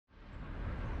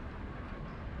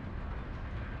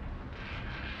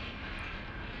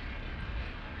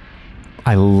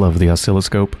I love the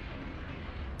oscilloscope.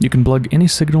 You can plug any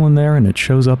signal in there and it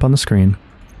shows up on the screen.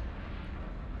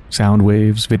 Sound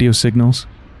waves, video signals,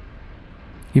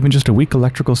 even just a weak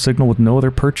electrical signal with no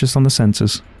other purchase on the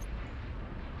senses.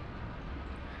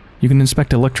 You can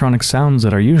inspect electronic sounds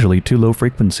that are usually too low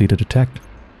frequency to detect.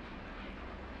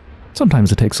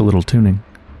 Sometimes it takes a little tuning.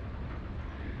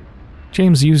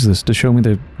 James used this to show me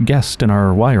the guest in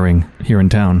our wiring here in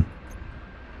town.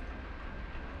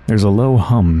 There's a low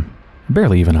hum,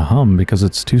 barely even a hum because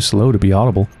it's too slow to be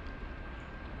audible.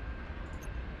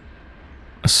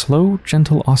 A slow,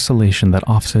 gentle oscillation that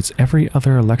offsets every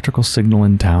other electrical signal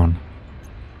in town.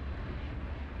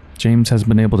 James has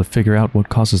been able to figure out what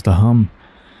causes the hum,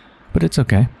 but it's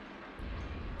okay.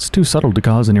 It's too subtle to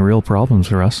cause any real problems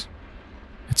for us.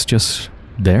 It's just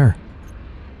there.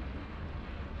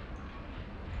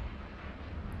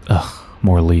 Ugh,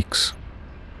 more leaks.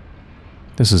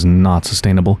 This is not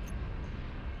sustainable.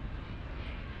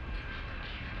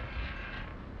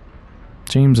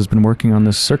 James has been working on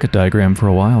this circuit diagram for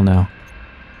a while now.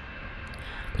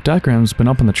 The diagram's been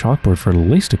up on the chalkboard for at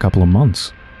least a couple of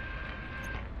months.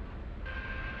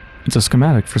 It's a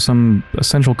schematic for some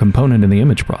essential component in the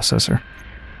image processor.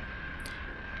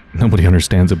 Nobody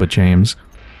understands it but James.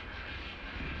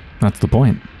 That's the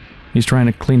point. He's trying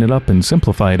to clean it up and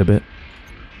simplify it a bit.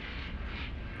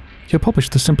 He'll publish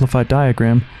the simplified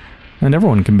diagram, and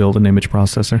everyone can build an image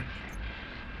processor.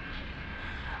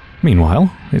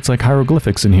 Meanwhile, it's like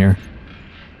hieroglyphics in here.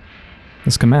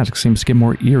 The schematic seems to get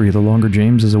more eerie the longer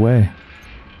James is away.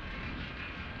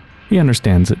 He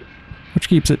understands it, which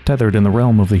keeps it tethered in the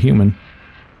realm of the human.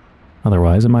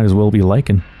 Otherwise, it might as well be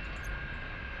lichen.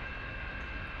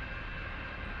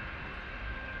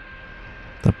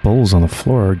 The bowls on the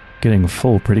floor are getting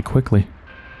full pretty quickly.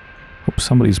 Hope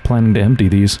somebody's planning to empty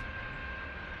these.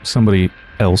 Somebody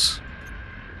else.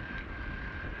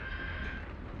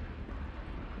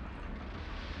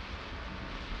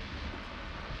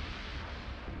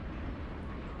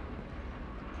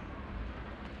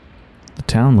 The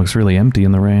town looks really empty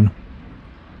in the rain.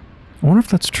 I wonder if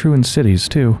that's true in cities,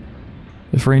 too.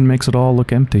 If rain makes it all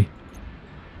look empty.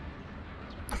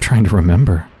 I'm trying to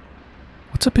remember.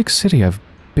 What's a big city I've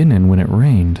been in when it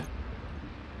rained?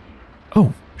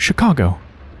 Oh, Chicago.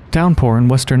 Downpour in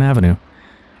Western Avenue.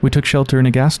 We took shelter in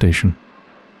a gas station.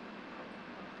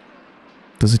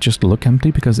 Does it just look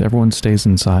empty because everyone stays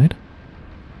inside?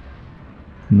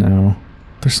 No.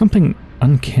 There's something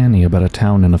uncanny about a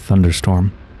town in a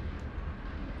thunderstorm.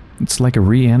 It's like a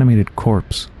reanimated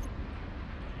corpse.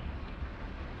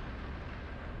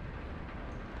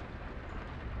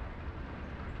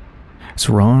 It's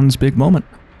Ron's big moment.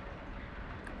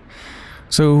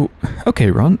 So, okay,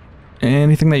 Ron,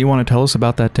 anything that you want to tell us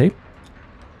about that tape?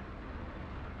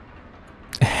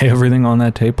 Everything on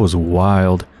that tape was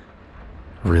wild.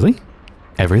 Really?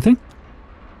 Everything?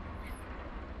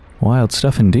 Wild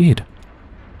stuff indeed.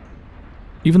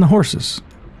 Even the horses.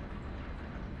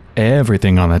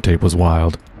 Everything on that tape was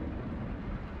wild.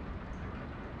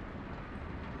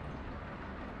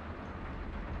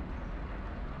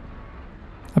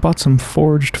 I bought some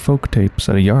forged folk tapes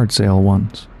at a yard sale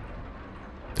once.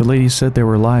 The lady said they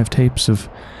were live tapes of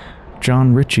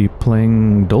John Ritchie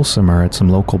playing dulcimer at some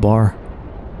local bar.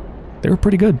 They were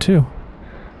pretty good, too.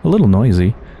 A little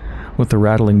noisy, with the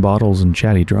rattling bottles and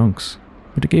chatty drunks,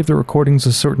 but it gave the recordings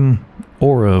a certain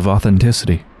aura of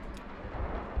authenticity.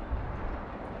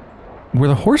 Were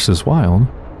the horses wild?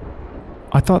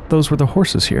 I thought those were the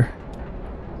horses here.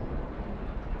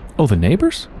 Oh, the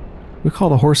neighbors? We call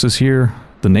the horses here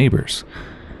the neighbors.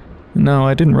 No,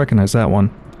 I didn't recognize that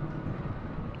one.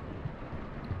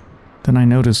 Then I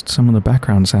noticed some of the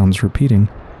background sounds repeating.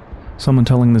 Someone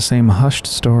telling the same hushed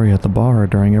story at the bar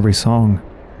during every song.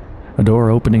 A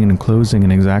door opening and closing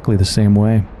in exactly the same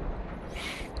way.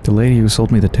 The lady who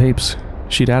sold me the tapes,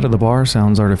 she'd added the bar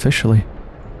sounds artificially.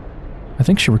 I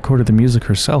think she recorded the music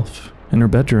herself, in her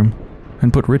bedroom,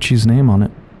 and put Richie's name on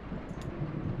it.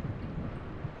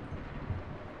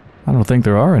 I don't think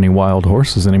there are any wild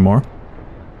horses anymore.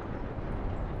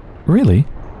 Really?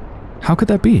 How could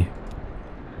that be?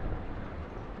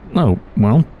 Oh,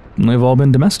 well, they've all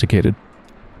been domesticated.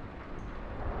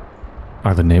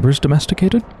 Are the neighbors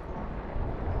domesticated?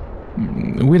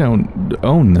 We don't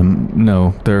own them,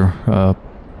 no. They're,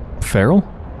 feral?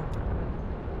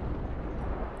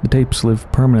 The tapes live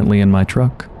permanently in my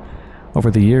truck.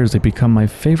 Over the years, they've become my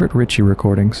favorite Ritchie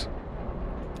recordings.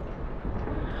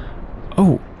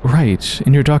 Oh, right.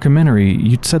 In your documentary,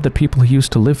 you'd said that people who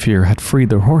used to live here had freed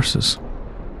their horses.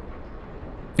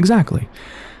 Exactly.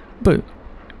 But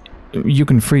you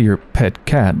can free your pet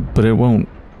cat, but it won't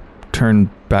turn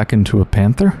back into a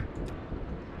panther?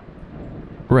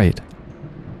 Right.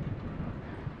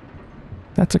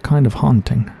 That's a kind of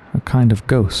haunting, a kind of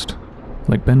ghost,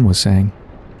 like Ben was saying.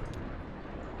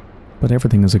 But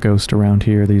everything is a ghost around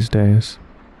here these days.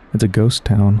 It's a ghost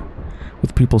town,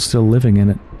 with people still living in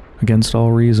it, against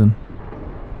all reason.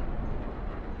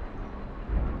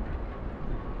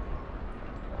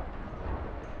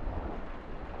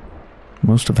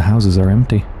 Most of the houses are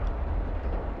empty.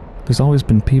 There's always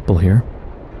been people here.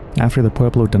 After the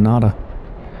Pueblo de Nada,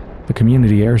 the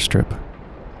community airstrip,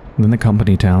 then the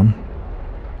company town,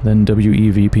 then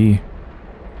WEVP.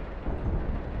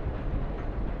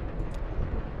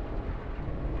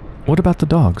 What about the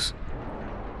dogs?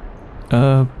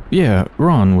 Yeah,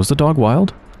 Ron, was the dog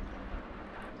wild?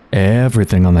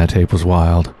 Everything on that tape was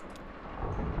wild.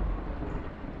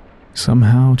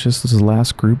 Somehow, just as the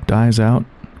last group dies out,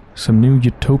 some new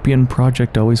utopian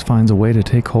project always finds a way to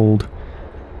take hold.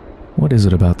 What is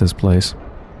it about this place?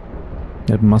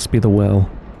 It must be the well.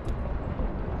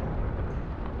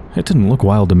 It didn't look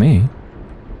wild to me.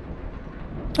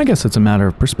 I guess it's a matter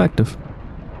of perspective.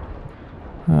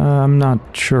 I'm not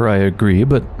sure I agree,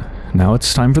 but now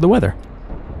it's time for the weather.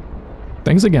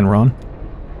 Thanks again, Ron.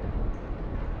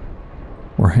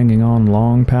 We're hanging on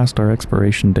long past our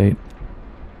expiration date.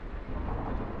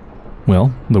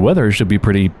 Well, the weather should be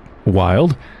pretty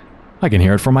wild. I can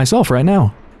hear it for myself right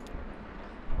now.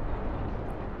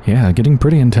 Yeah, getting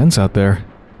pretty intense out there.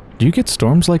 Do you get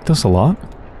storms like this a lot?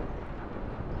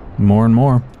 More and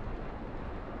more.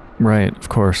 Right, of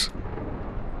course.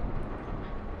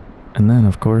 And then,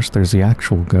 of course, there's the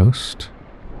actual ghost.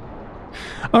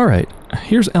 Alright,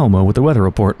 here's Elmo with the weather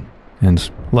report.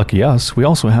 And, lucky us, we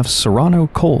also have Serrano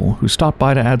Cole, who stopped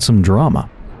by to add some drama.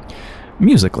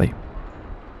 Musically.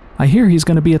 I hear he's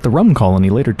going to be at the Rum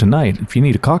Colony later tonight if you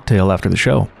need a cocktail after the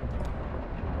show.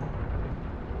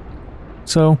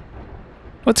 So,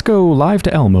 let's go live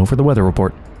to Elmo for the weather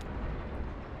report.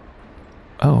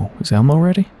 Oh, is Elmo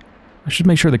ready? I should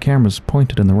make sure the camera's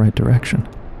pointed in the right direction.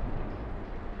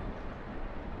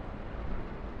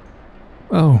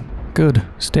 Oh, good.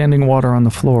 Standing water on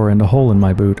the floor and a hole in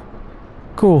my boot.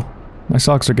 Cool. My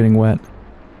socks are getting wet.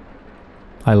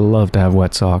 I love to have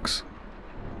wet socks.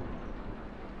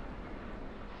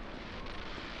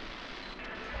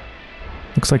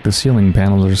 Looks like the ceiling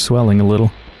panels are swelling a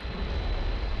little.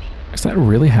 Is that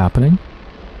really happening?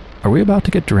 Are we about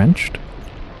to get drenched?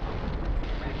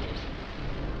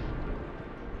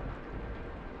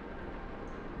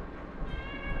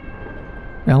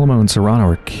 Alamo and Serrano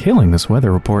are killing this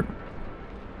weather report.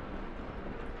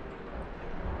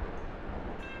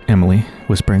 Emily,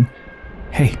 whispering,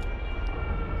 "Hey.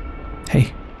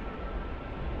 Hey.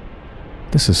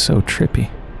 This is so trippy.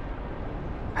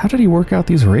 How did he work out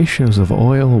these ratios of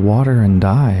oil, water, and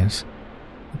dyes?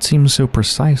 It seems so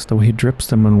precise the way he drips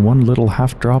them in one little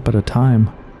half drop at a time.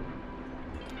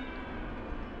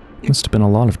 Must have been a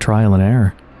lot of trial and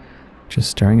error,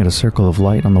 just staring at a circle of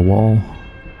light on the wall.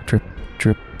 Drip,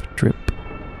 drip, drip.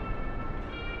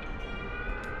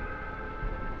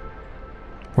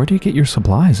 Where do you get your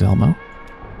supplies, Elmo?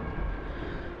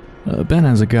 Ben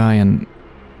has a guy in...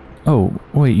 Oh,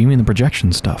 wait, you mean the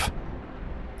projection stuff?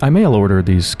 I mail ordered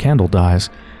these candle dyes.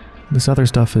 This other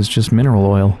stuff is just mineral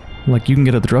oil, like you can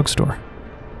get at the drugstore.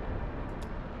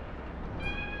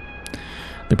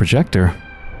 The projector?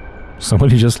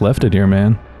 Somebody just left it here,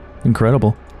 man.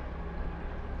 Incredible.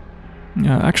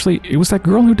 Actually, it was that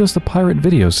girl who does the pirate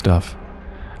video stuff.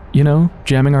 You know,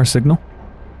 jamming our signal?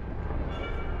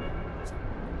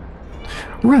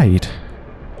 Right.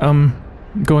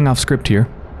 Going off script here.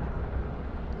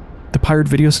 The pirate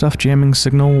video stuff, jamming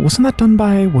signal, wasn't that done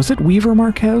by, was it Weaver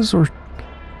Marquez or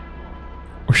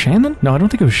Shannon? No, I don't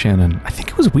think it was Shannon. I think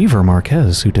it was Weaver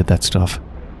Marquez who did that stuff.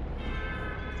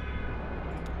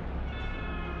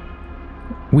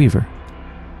 Weaver.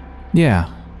 Yeah.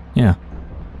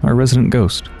 Our resident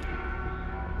ghost.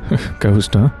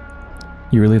 Ghost, huh?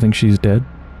 You really think she's dead?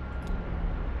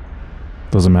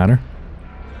 Doesn't matter?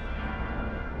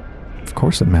 Of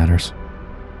course it matters.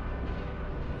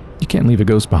 You can't leave a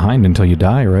ghost behind until you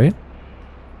die, right?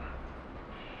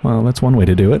 Well, that's one way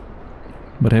to do it.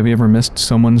 But have you ever missed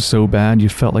someone so bad you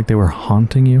felt like they were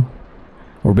haunting you?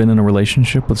 Or been in a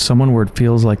relationship with someone where it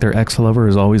feels like their ex-lover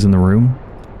is always in the room?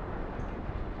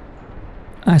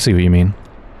 I see what you mean.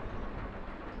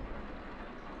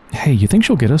 Hey, you think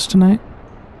she'll get us tonight?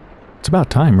 It's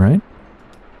about time, right?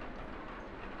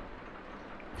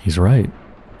 He's right.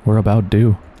 We're about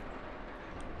due.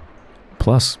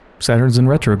 Plus, Saturn's in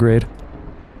retrograde.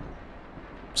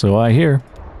 So I hear.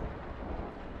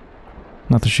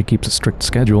 Not that she keeps a strict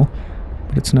schedule,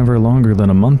 but it's never longer than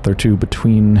a month or two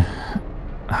between...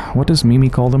 What does Mimi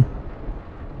call them?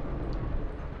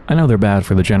 I know they're bad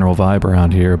for the general vibe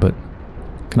around here, but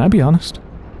can I be honest?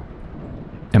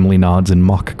 Emily nods in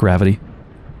mock gravity.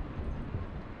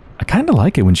 I kinda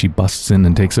like it when she busts in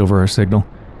and takes over our signal.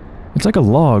 It's like a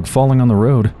log falling on the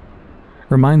road.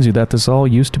 Reminds you that this all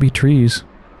used to be trees.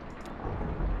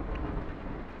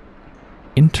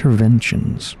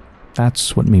 Interventions.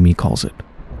 That's what Mimi calls it.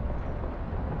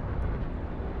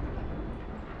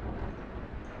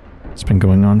 It's been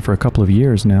going on for a couple of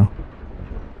years now.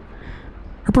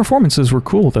 Her performances were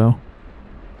cool, though.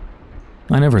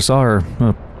 I never saw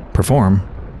her perform,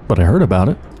 but I heard about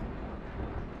it.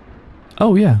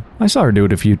 Oh yeah, I saw her do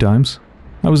it a few times.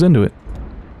 I was into it.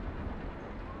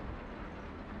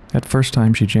 That first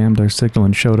time she jammed our signal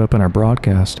and showed up in our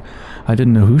broadcast, I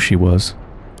didn't know who she was.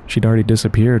 She'd already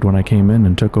disappeared when I came in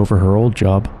and took over her old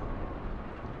job.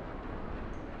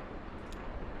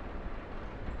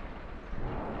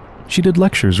 She did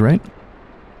lectures, right?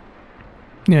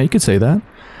 Yeah, you could say that.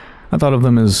 I thought of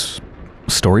them as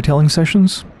storytelling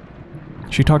sessions.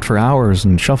 She talked for hours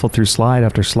and shuffled through slide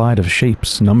after slide of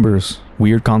shapes, numbers,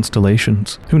 weird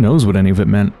constellations. Who knows what any of it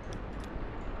meant?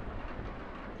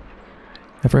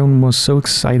 Everyone was so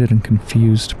excited and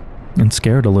confused, and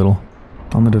scared a little,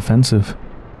 on the defensive.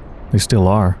 They still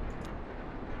are.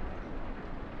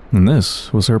 And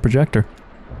this was her projector.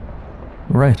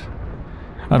 Right.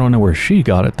 I don't know where she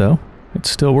got it, though. It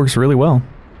still works really well.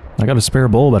 I got a spare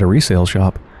bulb at a resale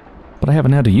shop, but I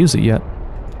haven't had to use it yet.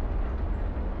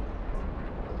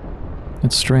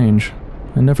 It's strange.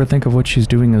 I never think of what she's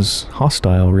doing as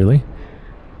hostile, really.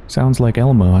 Sounds like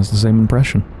Elmo has the same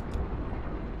impression.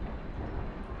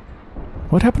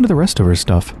 What happened to the rest of her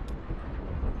stuff?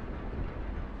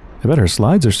 I bet her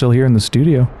slides are still here in the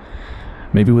studio.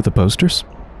 Maybe with the posters?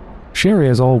 Sherry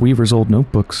has all Weaver's old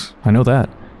notebooks. I know that.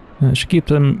 She keeps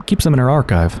them in her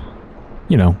archive.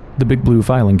 You know, the big blue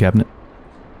filing cabinet.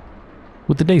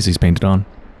 With the daisies painted on.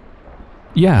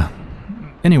 Yeah.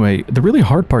 Anyway, the really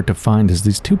hard part to find is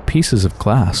these two pieces of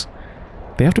glass.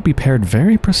 They have to be paired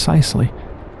very precisely.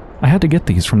 I had to get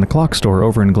these from the clock store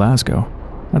over in Glasgow.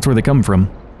 That's where they come from.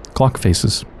 Clock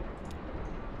faces.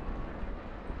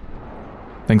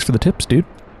 Thanks for the tips, dude.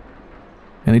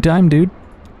 Anytime, dude.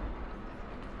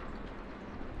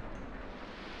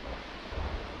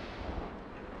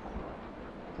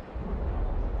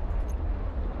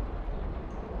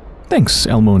 Thanks,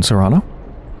 Elmo and Serrano.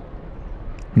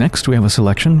 Next, we have a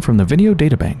selection from the Video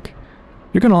Databank.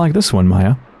 You're gonna like this one,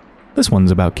 Maya. This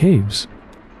one's about caves.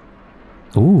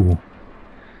 Ooh.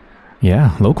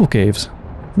 Yeah, local caves.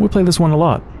 We play this one a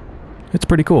lot. It's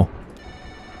pretty cool.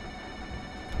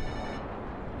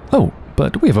 Oh,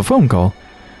 but we have a phone call.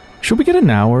 Should we get it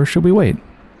now, or should we wait?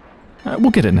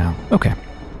 We'll get it now. Okay.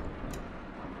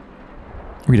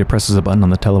 Rita presses a button on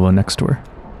the telephone next to her.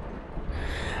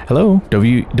 Hello,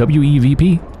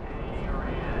 WEVP.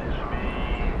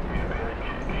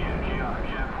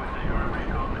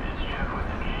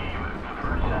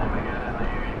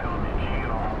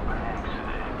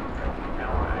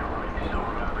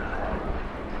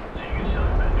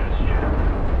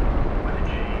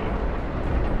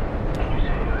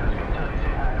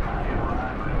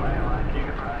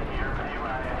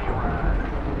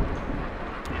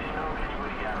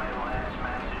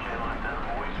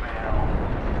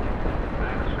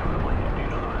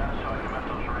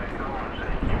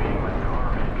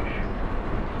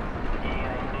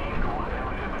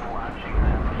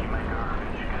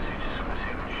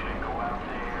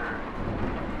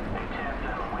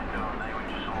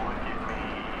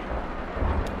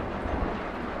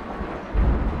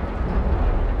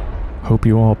 Hope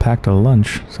you all packed a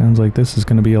lunch. Sounds like this is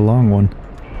going to be a long one.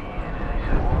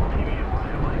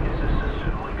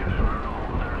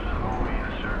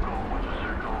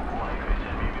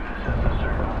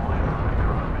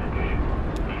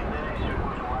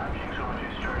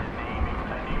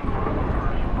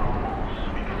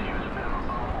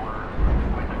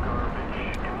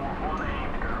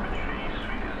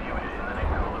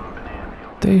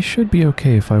 They should be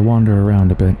okay if I wander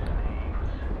around a bit.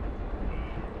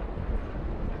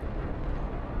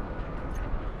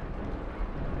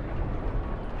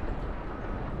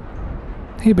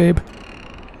 Hey, babe.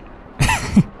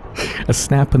 A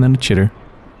snap and then a chitter.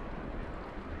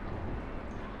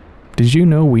 Did you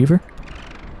know Weaver?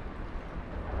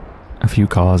 A few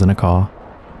caws and a caw.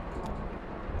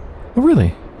 Oh,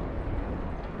 really?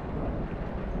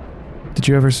 Did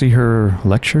you ever see her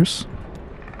lectures?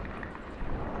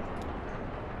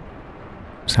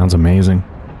 Sounds amazing.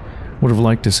 Would have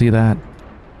liked to see that.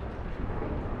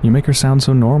 You make her sound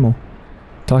so normal.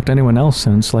 Talk to anyone else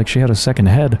and it's like she had a second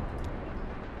head.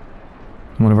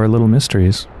 One of our little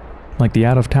mysteries. Like the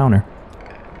out-of-towner.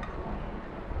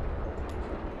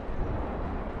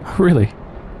 Really?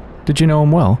 Did you know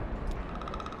him well?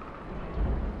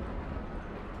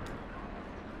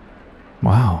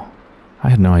 Wow, I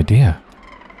had no idea.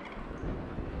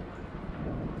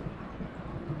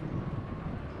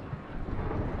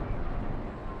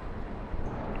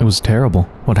 It was terrible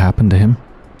what happened to him.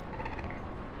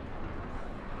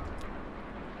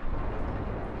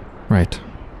 Right.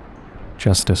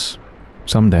 Justice.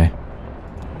 Someday.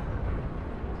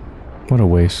 What a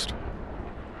waste.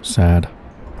 Sad.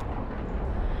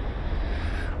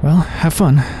 Well, have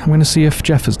fun. I'm going to see if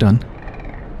Jeff is done.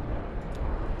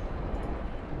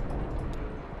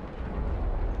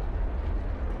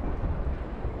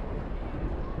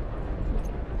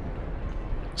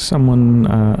 Someone,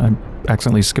 I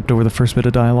accidentally skipped over the first bit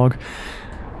of dialogue.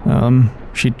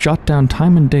 She'd jot down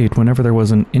time and date whenever there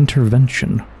was an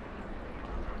intervention.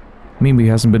 Mimi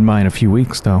hasn't been by in a few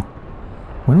weeks, though.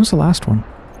 When was the last one?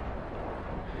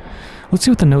 Let's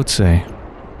see what the notes say.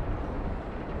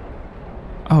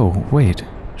 Oh, wait.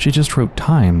 She just wrote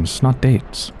times, not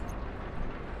dates.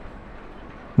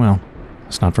 Well,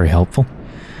 it's not very helpful.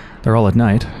 They're all at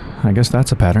night. I guess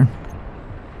that's a pattern.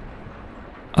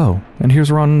 Oh, and here's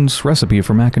Ron's recipe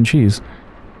for mac and cheese.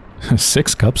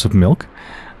 6 cups of milk?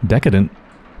 Decadent.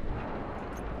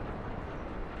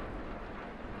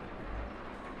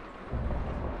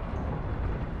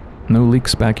 No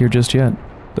leaks back here just yet.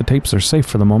 The tapes are safe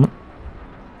for the moment.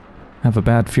 I have a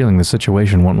bad feeling the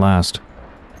situation won't last.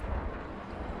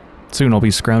 Soon I'll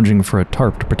be scrounging for a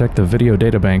tarp to protect the video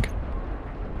databank.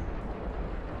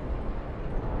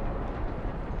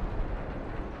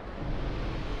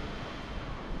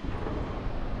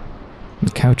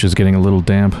 The couch is getting a little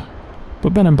damp,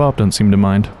 but Ben and Bob don't seem to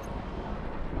mind.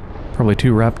 Probably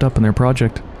too wrapped up in their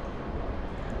project.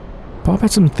 Bob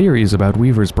had some theories about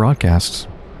Weaver's broadcasts.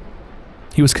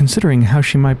 He was considering how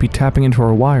she might be tapping into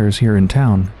our wires here in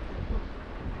town.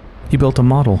 He built a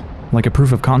model, like a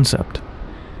proof of concept.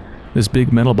 This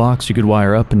big metal box you could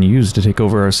wire up and use to take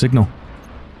over our signal.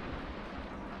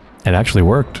 It actually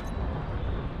worked.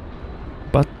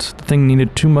 But the thing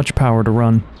needed too much power to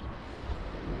run.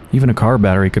 Even a car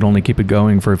battery could only keep it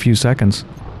going for a few seconds.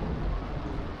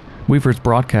 Weaver's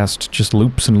broadcast just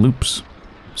loops and loops,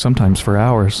 sometimes for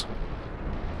hours.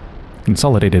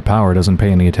 Consolidated Power doesn't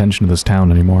pay any attention to this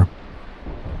town anymore.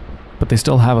 But they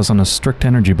still have us on a strict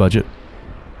energy budget.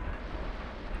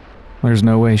 There's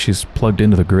no way she's plugged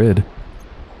into the grid.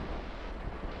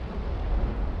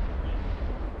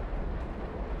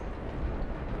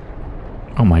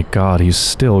 Oh my god, he's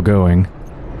still going.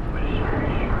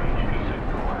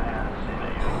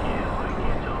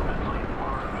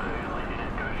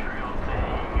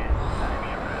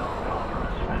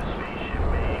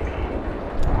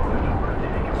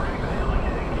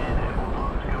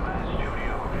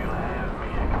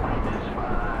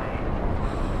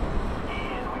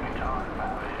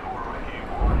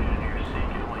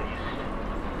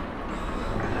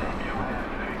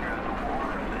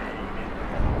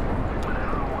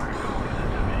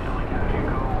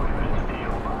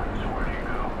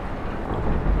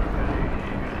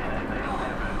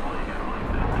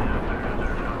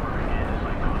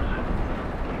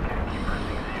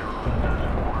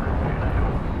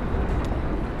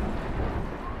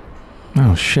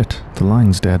 Oh shit, the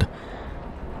line's dead.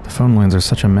 The phone lines are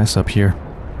such a mess up here.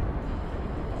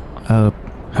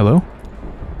 Hello?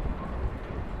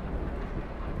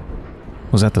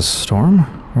 Was that the storm?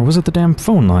 Or was it the damn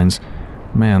phone lines?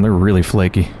 Man, they're really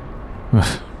flaky.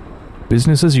 Ugh.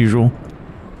 Business as usual.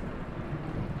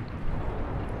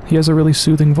 He has a really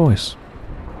soothing voice.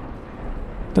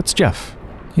 That's Jeff.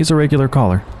 He's a regular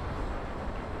caller.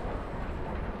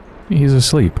 He's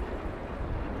asleep.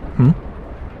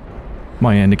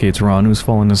 Maya indicates Ron, who's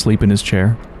fallen asleep in his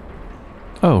chair.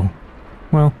 Oh.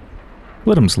 Well,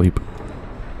 let him sleep.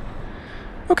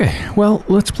 Okay, well,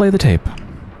 let's play the tape.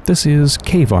 This is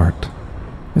Cave Art.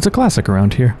 It's a classic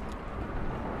around here.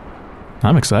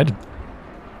 I'm excited.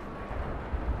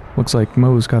 Looks like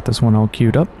Mo's got this one all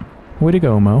queued up. Way to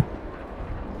go, Mo.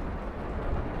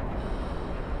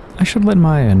 I should let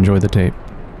Maya enjoy the tape.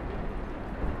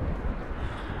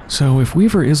 So if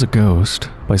Weaver is a ghost,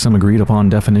 by some agreed upon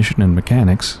definition in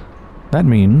mechanics, that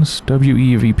means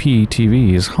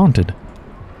WEVP-TV is haunted.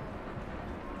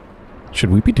 Should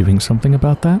we be doing something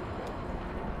about that?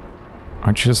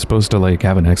 Aren't you just supposed to, like,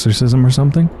 have an exorcism or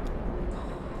something?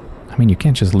 I mean, you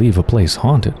can't just leave a place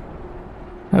haunted.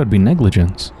 That would be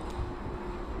negligence.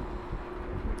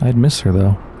 I'd miss her,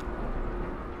 though.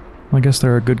 I guess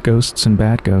there are good ghosts and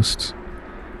bad ghosts.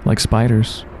 Like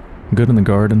spiders. Good in the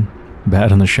garden,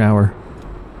 bad in the shower.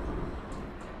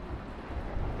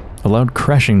 A loud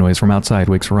crashing noise from outside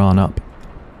wakes Ron up.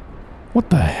 What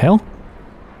the hell?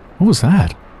 What was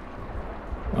that?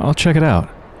 I'll check it out.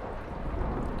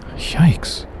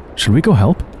 Yikes. Should we go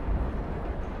help?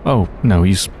 Oh, no,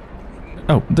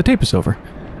 Oh, the tape is over.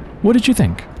 What did you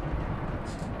think?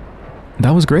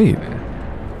 That was great.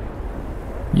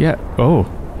 Yeah, oh.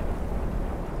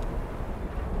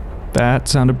 That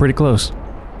sounded pretty close.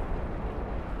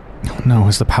 Oh no,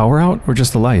 is the power out or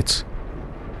just the lights?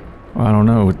 I don't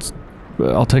know,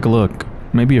 I'll take a look.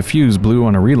 Maybe a fuse blew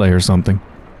on a relay or something.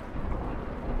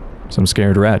 Some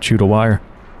scared rat chewed a wire.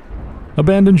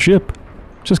 Abandoned ship.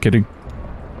 Just kidding.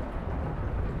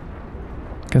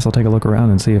 Guess I'll take a look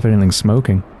around and see if anything's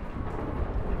smoking.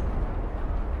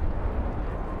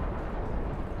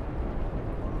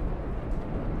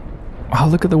 Oh,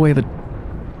 look at the way the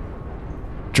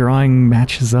drawing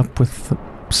matches up with the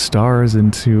stars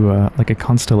into, like a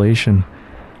constellation.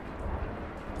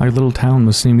 Our little town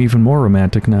must seem even more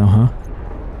romantic now, huh?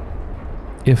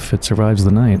 If it survives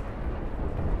the night.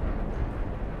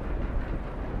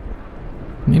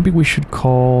 Maybe we should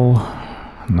call...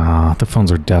 Nah, the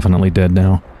phones are definitely dead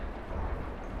now.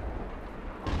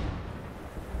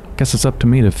 Guess it's up to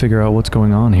me to figure out what's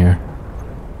going on here.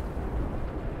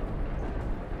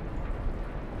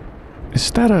 Is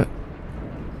that a...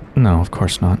 No, of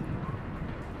course not.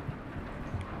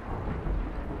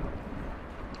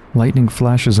 Lightning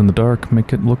flashes in the dark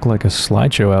make it look like a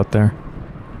slideshow out there.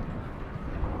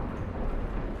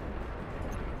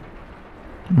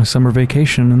 My summer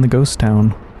vacation in the ghost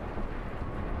town.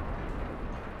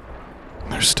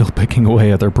 They're still picking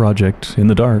away at their project in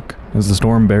the dark as the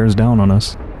storm bears down on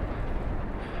us.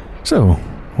 So,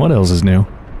 what else is new?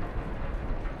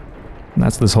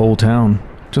 That's this whole town,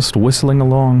 just whistling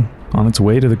along on its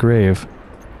way to the grave.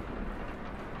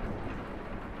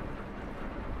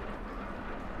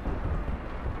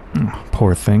 Oh,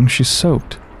 poor thing, she's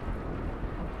soaked.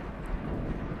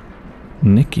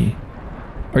 Nikki,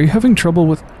 are you having trouble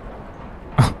with...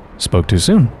 Oh, spoke too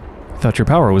soon. Thought your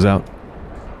power was out.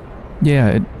 Yeah,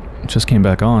 it just came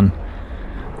back on.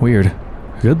 Weird.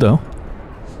 Good though.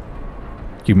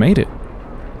 You made it.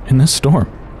 In this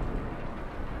storm.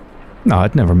 No,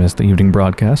 I'd never miss the evening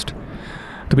broadcast.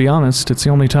 To be honest, it's the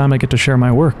only time I get to share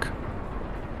my work.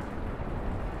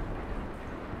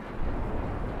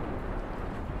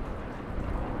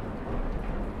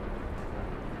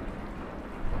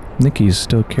 Nikki's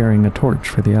still carrying a torch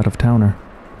for the out-of-towner.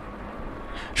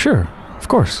 Sure, of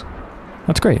course.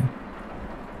 That's great.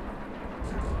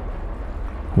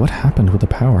 What happened with the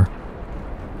power?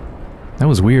 That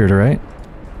was weird, right?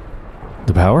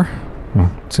 The power? Well,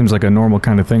 seems like a normal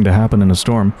kind of thing to happen in a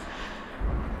storm.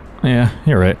 Yeah,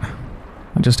 you're right.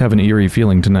 I just have an eerie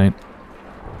feeling tonight.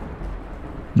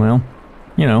 Well,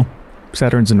 you know,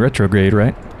 Saturn's in retrograde,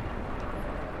 right?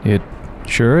 It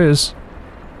sure is.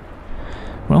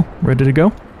 Well, ready to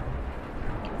go?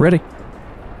 Ready.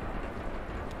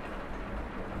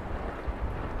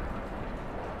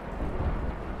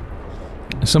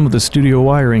 Some of the studio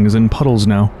wiring is in puddles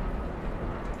now.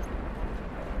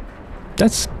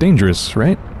 That's dangerous,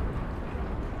 right?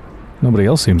 Nobody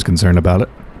else seems concerned about it.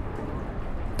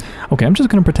 Okay, I'm just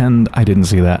gonna pretend I didn't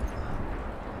see that.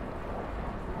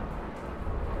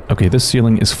 Okay, this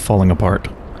ceiling is falling apart.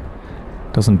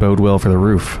 Doesn't bode well for the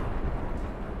roof.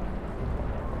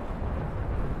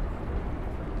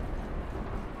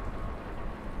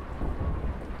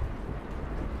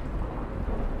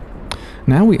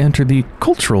 Now we enter the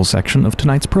cultural section of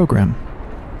tonight's program.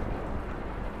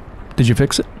 Did you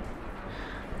fix it?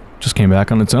 Just came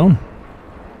back on its own.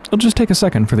 It'll just take a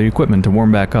second for the equipment to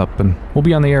warm back up, and we'll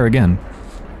be on the air again.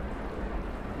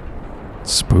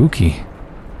 Spooky.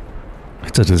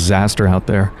 It's a disaster out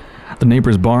there. The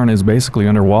neighbor's barn is basically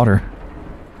underwater.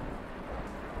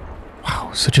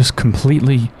 Wow, so just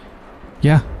completely...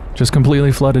 Yeah, just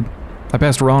completely flooded. I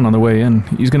passed Ron on the way in.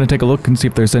 He's gonna take a look and see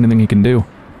if there's anything he can do.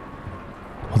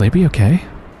 Will they be okay?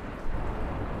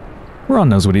 Ron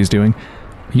knows what he's doing.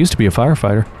 He used to be a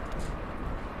firefighter.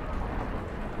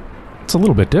 It's a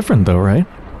little bit different though, right?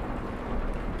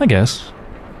 I guess.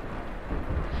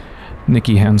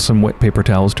 Nikki hands some wet paper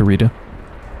towels to Rita.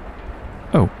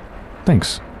 Oh,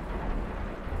 thanks.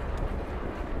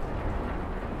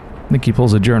 Nikki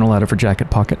pulls a journal out of her jacket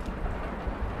pocket.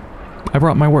 I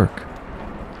brought my work.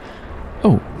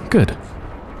 Oh, good.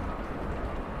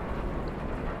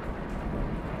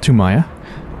 To Maya,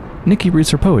 Nikki reads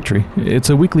her poetry.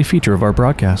 It's a weekly feature of our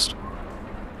broadcast.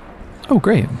 Oh,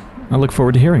 great. I look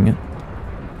forward to hearing it.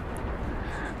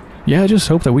 Yeah, I just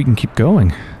hope that we can keep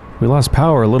going. We lost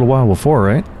power a little while before,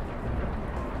 right?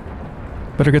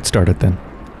 Better get started then.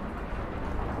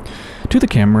 To the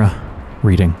camera,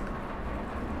 reading.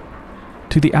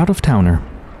 To the out-of-towner.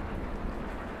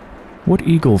 What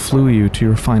eagle flew you to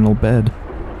your final bed?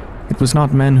 It was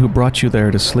not men who brought you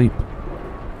there to sleep.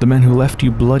 The men who left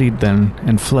you bloodied then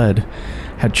and fled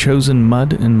had chosen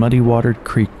mud and muddy-watered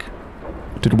creek.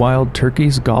 Did wild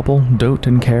turkeys gobble, dote,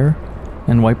 and care,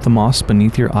 and wipe the moss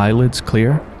beneath your eyelids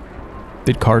clear?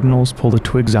 Did cardinals pull the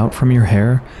twigs out from your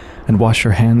hair and wash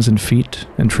your hands and feet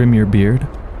and trim your beard?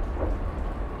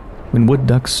 When wood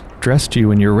ducks dressed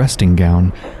you in your resting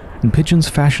gown, and pigeons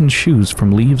fashioned shoes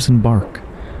from leaves and bark,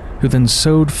 who then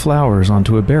sewed flowers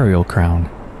onto a burial crown,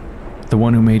 the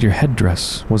one who made your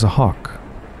headdress was a hawk.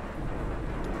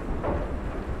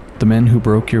 The men who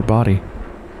broke your body,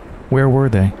 where were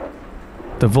they?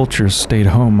 The vultures stayed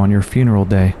home on your funeral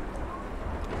day.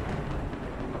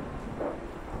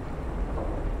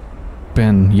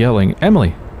 Ben yelling,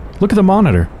 "Emily, look at the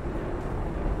monitor."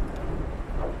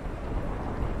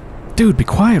 Dude, be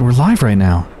quiet, we're live right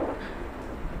now.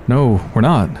 No, we're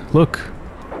not. Look.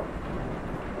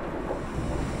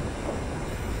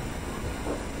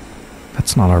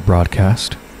 That's not our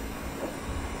broadcast.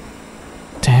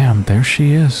 Damn, there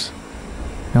she is.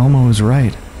 Elmo is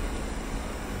right.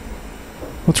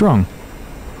 What's wrong?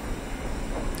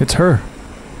 It's her.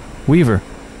 Weaver.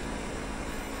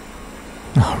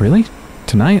 Oh, really?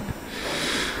 Tonight?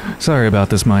 Sorry about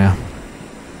this, Maya.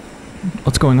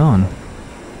 What's going on?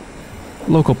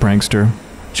 Local prankster.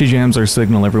 She jams our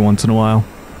signal every once in a while,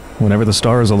 whenever the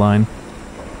stars align.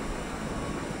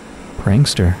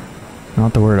 Prankster?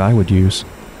 Not the word I would use.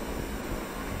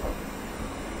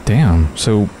 Damn,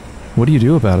 so what do you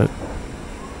do about it?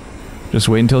 Just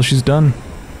wait until she's done.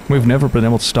 We've never been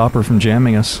able to stop her from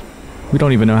jamming us. We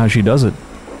don't even know how she does it.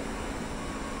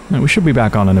 We should be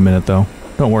back on in a minute, though.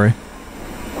 Don't worry.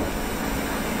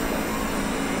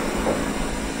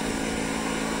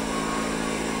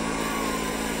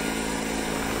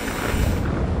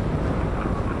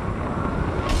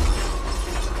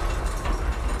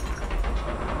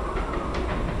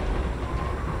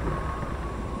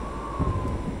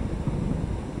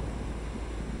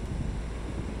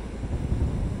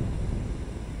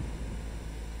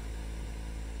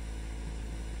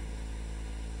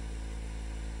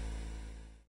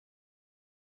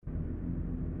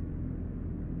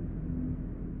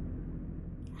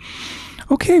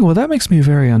 Okay, well that makes me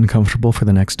very uncomfortable for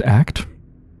the next act.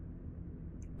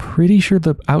 Pretty sure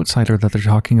the outsider that they're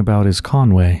talking about is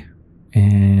Conway.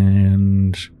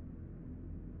 And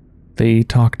they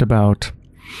talked about,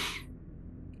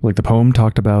 like the poem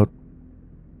talked about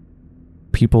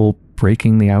people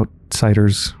breaking the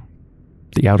outsider's,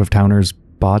 the out-of-towner's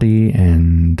body,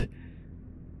 and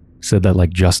said that like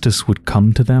justice would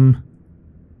come to them.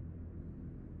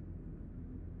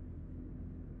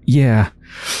 Yeah.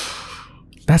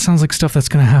 That sounds like stuff that's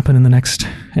going to happen in the next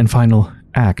and final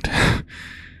act.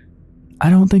 I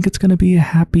don't think it's going to be a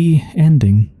happy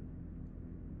ending.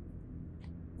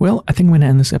 Well, I think I'm going to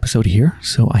end this episode here,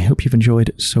 so I hope you've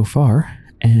enjoyed so far,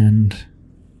 and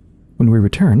when we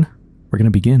return, we're going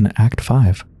to begin Act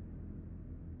 5.